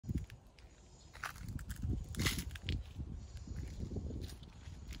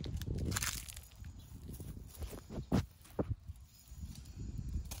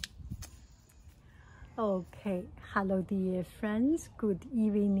Okay, hello dear friends, good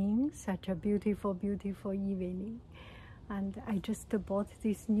evening, such a beautiful, beautiful evening. And I just bought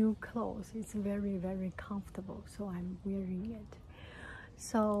this new clothes. It's very, very comfortable, so I'm wearing it.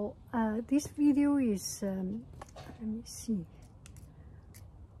 So this video is, let me see,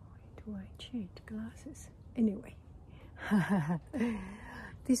 do I change glasses? Anyway,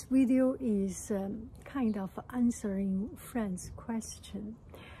 this video is kind of answering friends' question.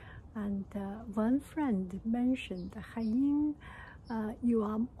 And one friend mentioned, Haiying, you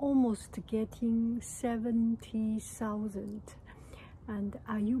are almost getting 70,000. And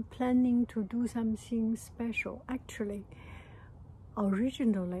are you planning to do something special? Actually,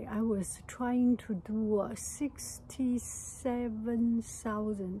 originally I was trying to do a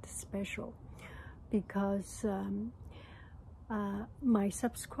 67,000 special because my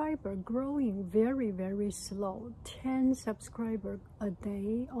subscriber growing very, very slow, 10 subscribers a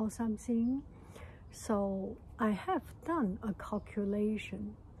day or something. So I have done a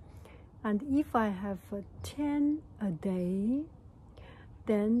calculation, and if I have 10 a day,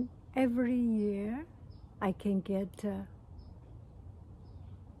 then every year I can get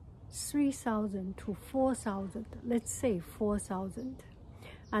 3,000 to 4,000, let's say 4,000,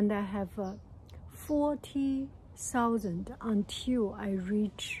 and I have 40,000 until I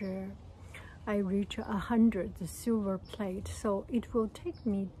reach 100 silver plate. So it will take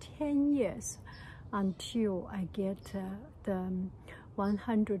me 10 years until I get the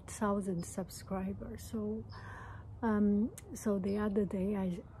 100,000 subscribers. So so the other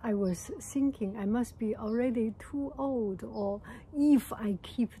day I was thinking I must be already too old, or if I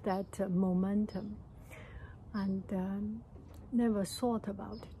keep that momentum, and never thought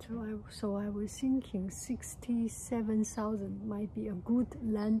about it. So I was thinking 67,000 might be a good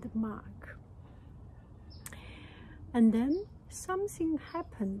landmark. And then something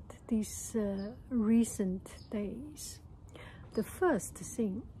happened these recent days. The first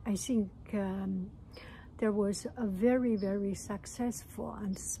thing, I think there was a very, very successful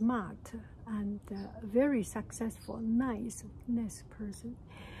and smart and very successful, nice person,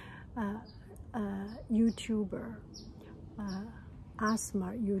 YouTuber,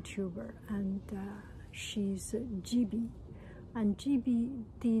 asthma YouTuber, and she's GB, and GB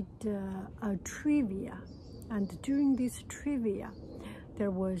did a trivia, and during this trivia there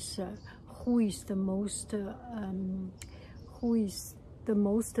was who is the most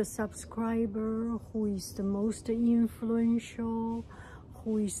subscriber, who is the most influential,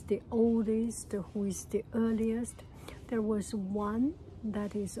 who is the oldest, who is the earliest. There was one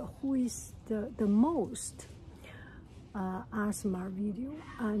that is who is the most asthma video,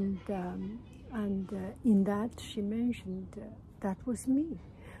 and in that she mentioned that was me,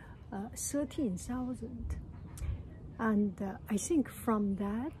 13,000. And I think from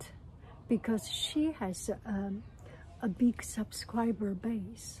that, because she has a big subscriber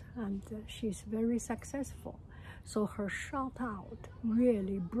base and she's very successful, so her shout out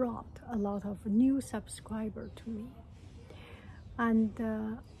really brought a lot of new subscribers to me. And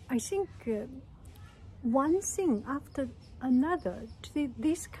I think one thing after another,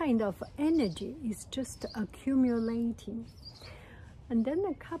 this kind of energy is just accumulating. And then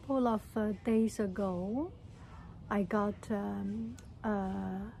a couple of days ago, I got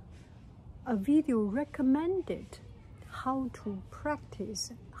a video recommended how to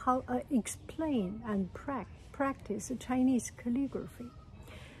practice, how explain and practice Chinese calligraphy.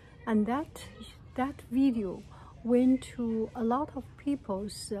 And that video went to a lot of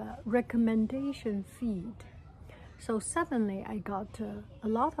people's recommendation feed. So suddenly I got a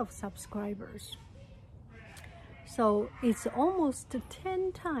lot of subscribers. So it's almost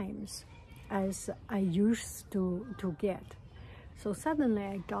 10 times as I used to get. So suddenly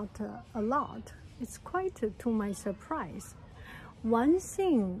I got a lot. It's quite to my surprise. One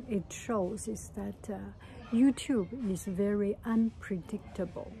thing it shows is that YouTube is very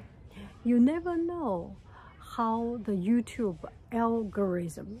unpredictable. You never know how the YouTube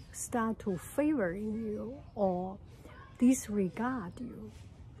algorithm start to favoring you or disregard you.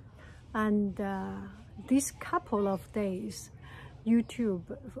 And this couple of days,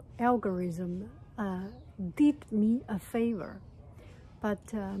 YouTube algorithm did me a favor,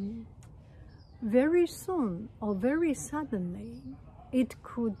 but very soon or very suddenly it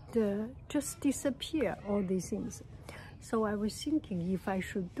could just disappear, all these things. So I was thinking if I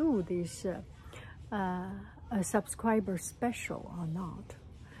should do this a subscriber special or not,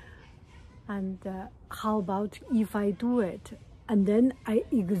 and how about if I do it and then I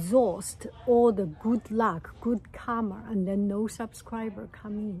exhaust all the good luck, good karma, and then no subscriber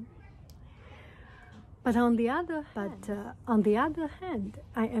come in. But on the other hand,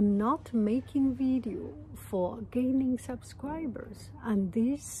 I am not making video for gaining subscribers, and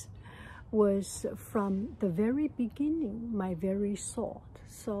this was from the very beginning my very thought.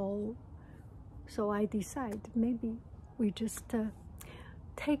 So I decide maybe we just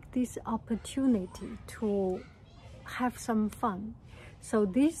take this opportunity to have some fun. So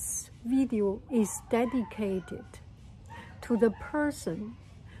this video is dedicated to the person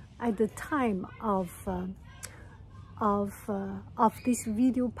at the time of this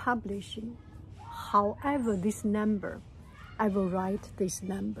video publishing. However, this number, I will write this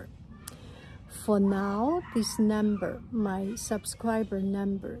number. For now, this number, my subscriber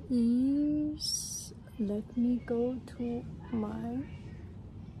number is, let me go to my,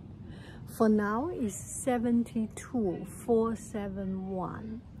 for now is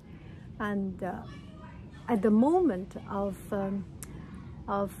 72,471. And at the moment of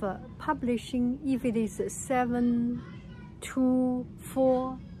publishing, if it is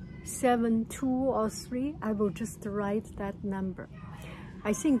 72472 or 3, I will just write that number.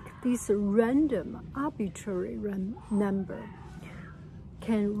 I think this random, arbitrary number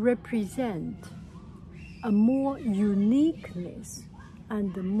can represent a more uniqueness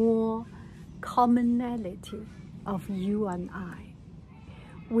and more commonality of you and I.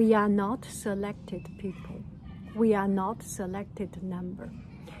 We are not selected people. We are not selected number.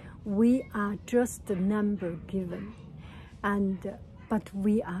 We are just the number given, but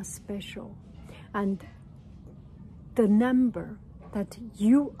we are special. And the number that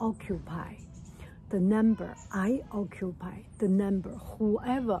you occupy, the number I occupy, the number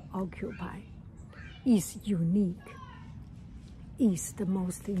whoever occupy, is unique, is the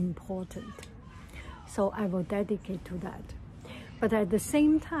most important. So I will dedicate to that. But at the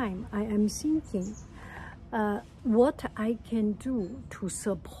same time, I am thinking what I can do to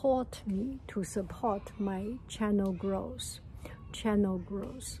support me, to support my channel growth. Channel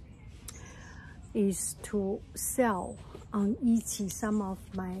growth is to sell on Etsy some of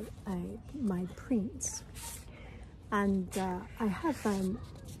my prints, and I have an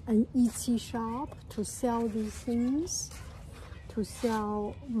Etsy shop to sell these things, to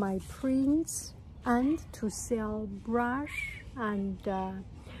sell my prints, and to sell brush and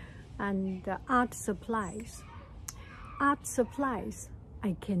art supplies. Art supplies,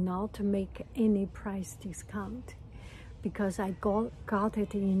 I cannot make any price discount because I got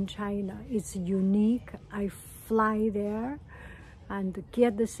it in China. It's unique. I fly there and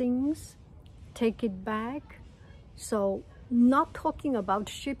get the things, take it back. So not talking about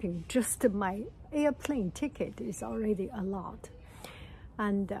shipping, just my airplane ticket is already a lot.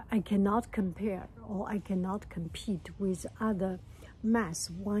 And I cannot compare, or I cannot compete with other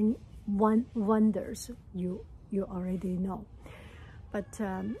mass wonders you already know. But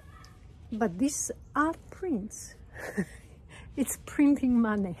this art prints, it's printing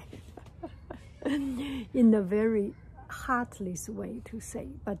money in a very heartless way to say,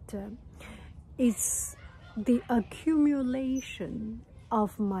 but it's the accumulation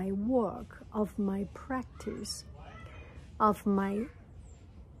of my work, of my practice, of my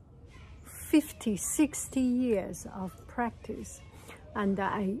 50, 60 years of practice, and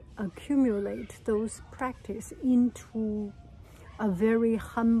I accumulate those practice into a very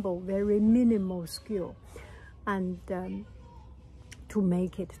humble, very minimal skill, and to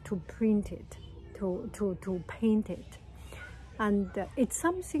make it, to print it, to paint it. And it's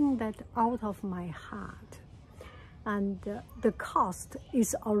something that out of my heart, and the cost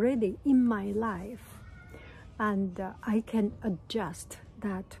is already in my life, and I can adjust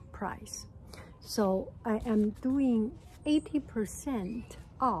that price. So I am doing 80%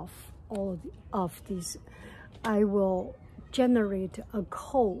 off all of this. I will generate a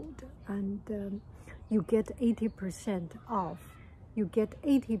code, and you get 80% off. You get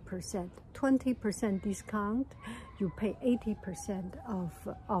 80%, 20% discount. You pay 80%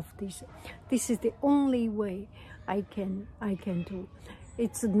 of this. This is the only way I can do.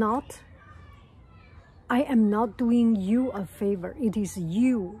 It's not. I am not doing you a favor. It is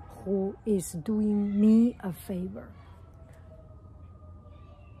you who is doing me a favor.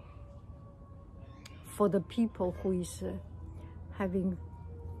 For the people who is having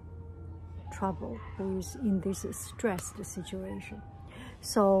trouble, who is in this stressed situation.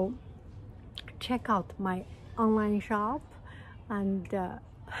 So check out my online shop and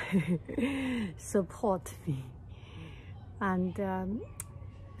support me. And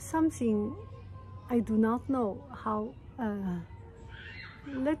something I do not know how,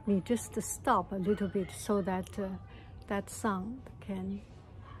 let me just stop a little bit so that that sound can,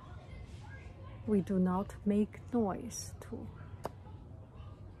 we do not make noise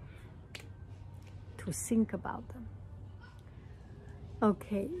to think about them.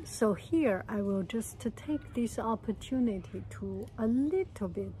 Okay, so here I will just take this opportunity to a little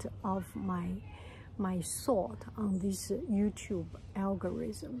bit of my thought on this YouTube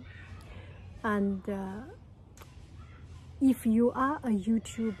algorithm. And if you are a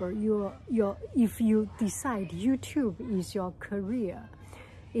YouTuber, if you decide YouTube is your career,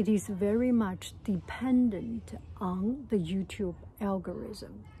 it is very much dependent on the YouTube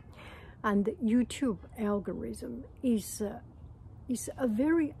algorithm. And the YouTube algorithm is a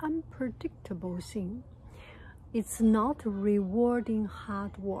very unpredictable thing. It's not rewarding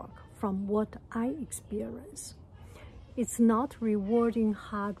hard work from what I experience. It's not rewarding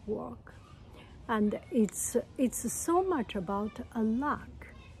hard work. And it's so much about a luck.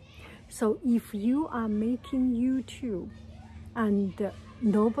 So if you are making YouTube and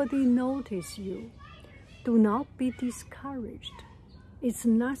nobody notices you, do not be discouraged. It's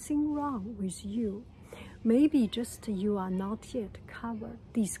nothing wrong with you. Maybe just you are not yet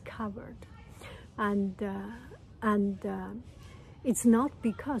discovered. And it's not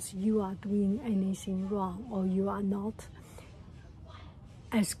because you are doing anything wrong or you are not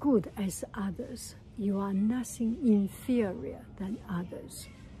as good as others. You are nothing inferior than others.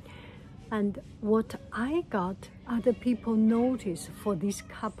 And what I got other people notice for this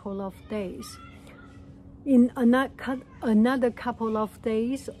couple of days, in another couple of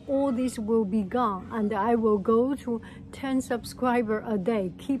days, all this will be gone and I will go to 10 subscribers a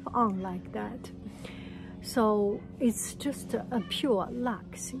day, keep on like that. So it's just a pure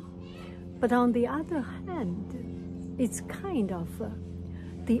luck thing. But on the other hand, it's kind of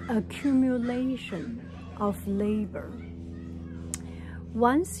the accumulation of labor.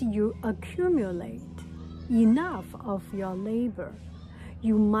 Once you accumulate enough of your labor,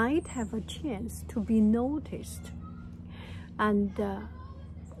 you might have a chance to be noticed. And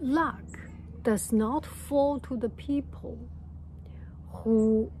luck does not fall to the people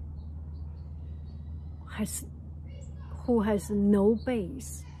who has no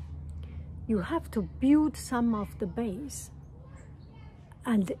base. You have to build some of the base.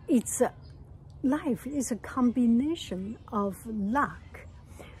 And life is a combination of luck,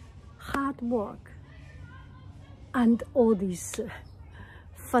 hard work, and all these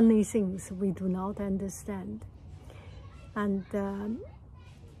funny things we do not understand. And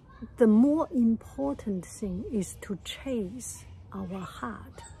the more important thing is to chase our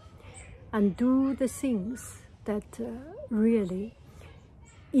heart and do the things that really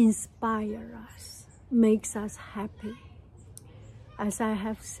inspire us, makes us happy. As I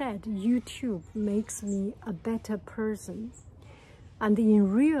have said, YouTube makes me a better person. And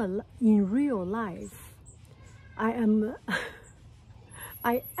in real life, I am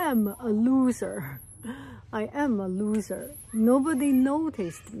a loser. I am a loser. Nobody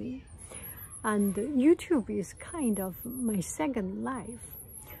noticed me. And YouTube is kind of my second life.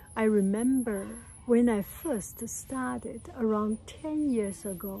 I remember when I first started around 10 years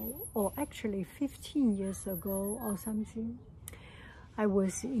ago, or actually 15 years ago or something. I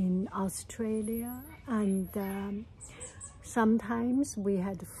was in Australia, and sometimes we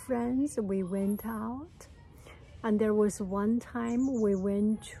had friends, we went out. And there was one time we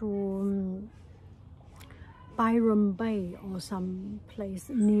went to Byron Bay or some place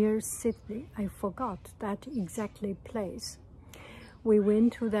near Sydney. I forgot that exactly place. We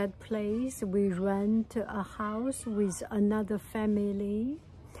went to that place, we rent a house with another family,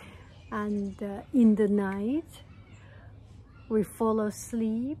 and in the night we fall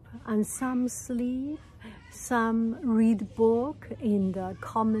asleep, and some sleep, some read book in the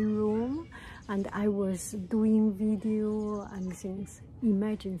common room, and I was doing video and things.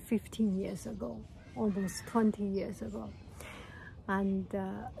 Imagine 15 years ago, almost 20 years ago. And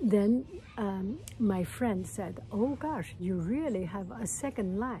then my friend said, "Oh gosh, you really have a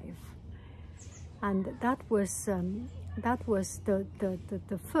second life." And that was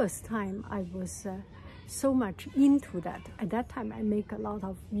the first time I was so much into that. At that time, I make a lot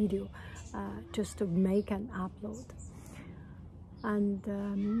of video just to make and upload.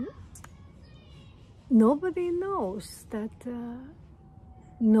 And nobody knows that,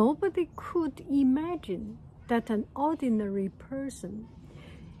 nobody could imagine that an ordinary person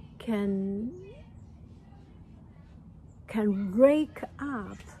can rake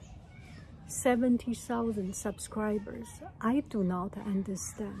up 70,000 subscribers. I do not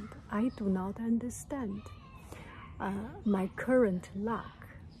understand. I do not understand my current luck.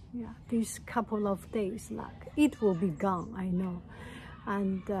 Yeah, this couple of days luck. It will be gone, I know.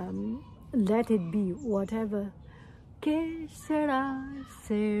 And let it be whatever. Que sera,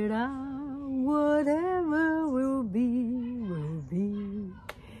 sera, whatever will be, will be.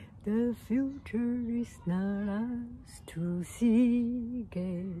 the future is not ours to see.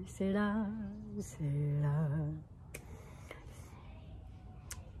 Que sera, sera.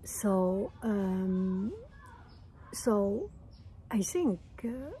 So, I think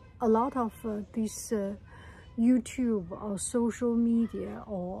a lot of this YouTube or social media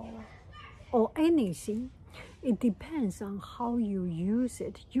or anything, it depends on how you use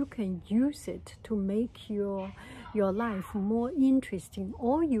it. You can use it to make your life more interesting,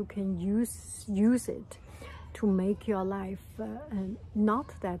 or you can use it to make your life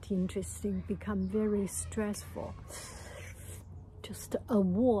not that interesting, become very stressful. Just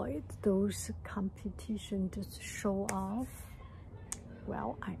avoid those competitions to show off.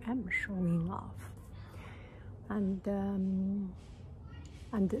 Well, I am showing off, and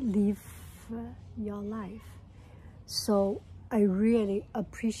live your life. So I really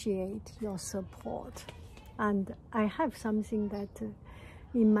appreciate your support, and I have something that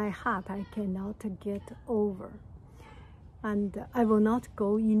in my heart I cannot get over, and I will not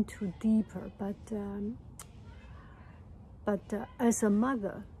go into deeper, but as a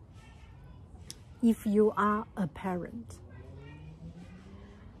mother, if you are a parent,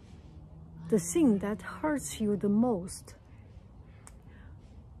 the thing that hurts you the most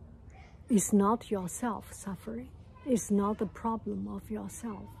is not yourself suffering. It's not the problem of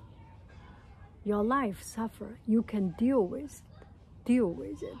yourself. Your life suffer, you can deal with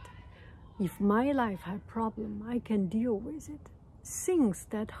it. If my life had problem, I can deal with it. Things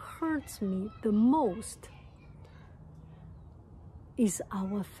that hurts me the most is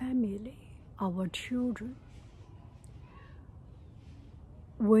our family, our children.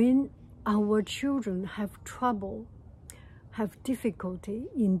 When our children have trouble, have difficulty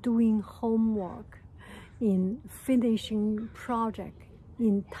in doing homework, in finishing project,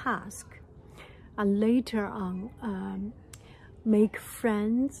 in task, and later on make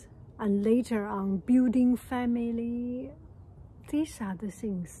friends, and later on building family, these are the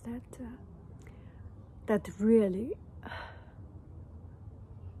things that really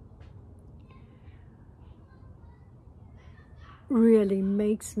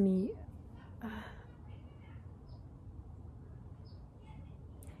makes me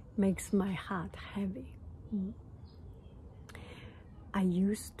makes my heart heavy. I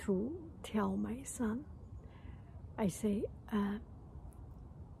used to tell my son, I say,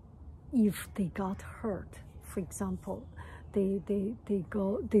 if they got hurt, for example, they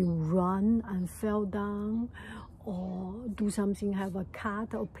run and fell down, or do something, have a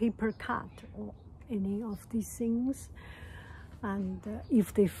cut or paper cut, or any of these things, and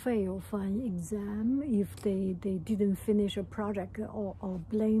if they fail for an exam, if they didn't finish a project, or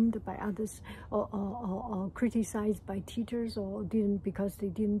blamed by others, or criticized by teachers, or because they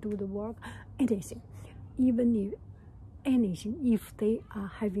didn't do the work, anything, even if anything, if they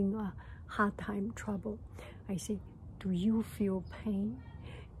are having a hard time, trouble, I say, do you feel pain?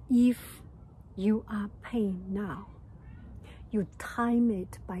 If you are pain now, you time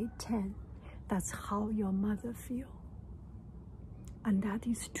it by 10. That's how your mother feels. And that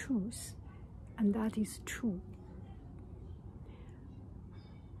is truth, and that is true.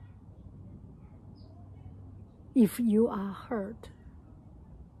 If you are hurt,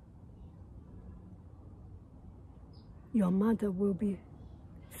 your mother will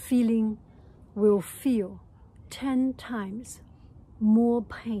feel 10 times more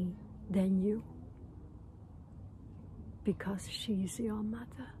pain than you, because she is your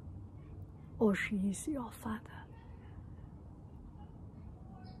mother, or she is your father.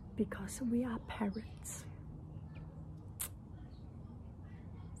 Because we are parents.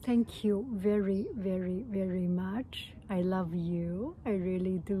 Thank you very, very, very much. I love you. I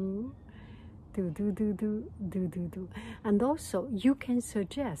really do. Do. And also, you can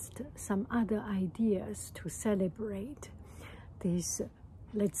suggest some other ideas to celebrate this,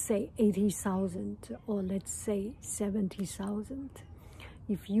 let's say 80,000, or let's say 70,000.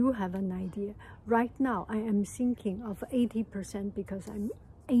 If you have an idea. Right now, I am thinking of 80% because I'm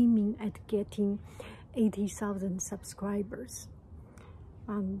aiming at getting 80,000 subscribers,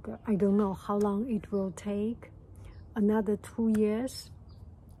 and I don't know how long it will take. Another 2 years,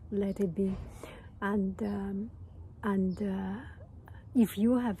 let it be. And if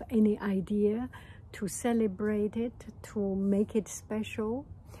you have any idea to celebrate it, to make it special,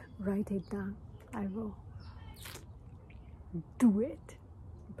 write it down. I will do it.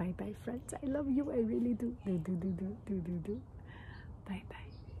 Bye bye, friends. I love you. I really do. Do. Bye bye.